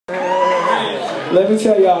Let me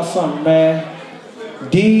tell y'all something, man.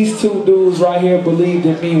 These two dudes right here believed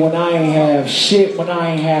in me when I ain't have shit, when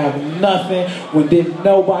I ain't have nothing, when didn't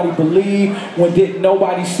nobody believe, when didn't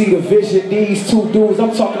nobody see the vision. These two dudes,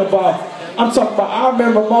 I'm talking about, I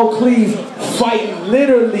remember Mateen Cleaves fighting,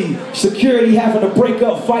 literally, security having to break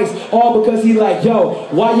up fights, all because he like, yo,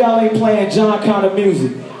 why y'all ain't playing Jon Connor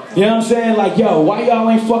music? You know what I'm saying? Like, yo, why y'all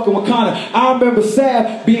ain't fucking with Connor? I remember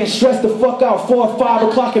Savv being stressed the fuck out 4 or 5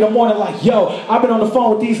 o'clock in the morning like, yo, I've been on the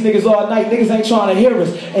phone with these niggas all night. Niggas ain't trying to hear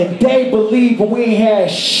us. And they believe when we ain't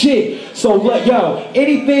had shit. So, look, yo,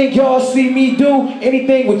 anything y'all see me do,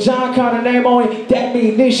 anything with Jon Connor name on it, that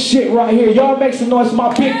mean this shit right here. Y'all make some noise for my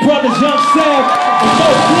big brothers, Young Savv and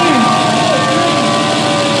Mateen Cleaves.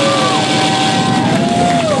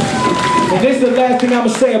 And this is the last thing I'm gonna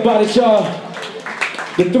say about it, y'all.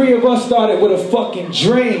 The three of us started with a fucking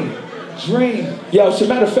dream. Yo, as a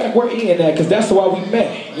matter of fact, where Ian at? Because that's why we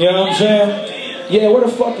met. You know what I'm saying? Yeah, where the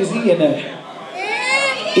fuck is Ian at?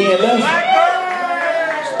 Ian left?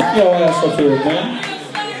 Yo, ass up here, man.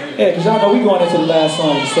 Yeah, because y'all know we going into the last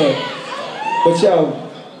song to say. But yo,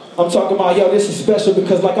 I'm talking about, yo, this is special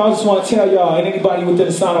because like I just want to tell y'all and anybody within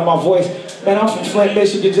the sound of my voice, man, I'm from Flint,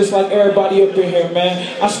 Michigan, just like everybody up in here,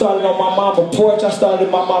 man. I started on my mama's porch, I started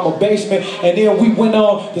in my mama's basement, and then we went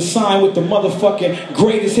on to sign with the motherfucking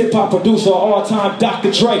greatest hip-hop producer of all time,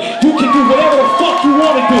 Dr. Dre. You can do whatever the fuck you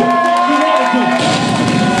want to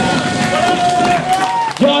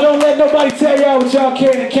do. Y'all don't let nobody tell y'all what y'all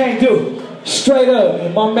can and can't do. Straight up.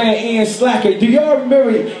 And my man Ian Slacker, do y'all remember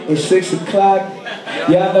it? It's 6 o'clock.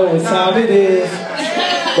 Y'all know what time it is.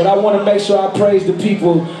 But I want to make sure I praise the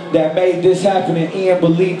people that made this happen, and Ian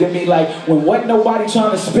believed in me. Like, when wasn't nobody trying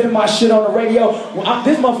to spin my shit on the radio,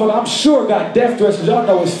 this motherfucker, I'm sure, got death threats, because y'all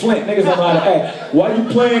know it's Flint. Niggas don't know how to act. Why you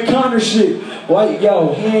playing Connor shit? Why,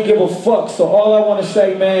 yo, he ain't give a fuck. So all I want to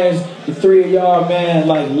say, man, is the three of y'all, man,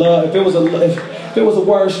 like, love. If it was a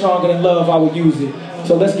word stronger than love, I would use it.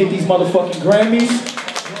 So let's get these motherfucking Grammys.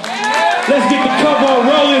 Let's get the cover of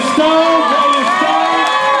Rolling Stone.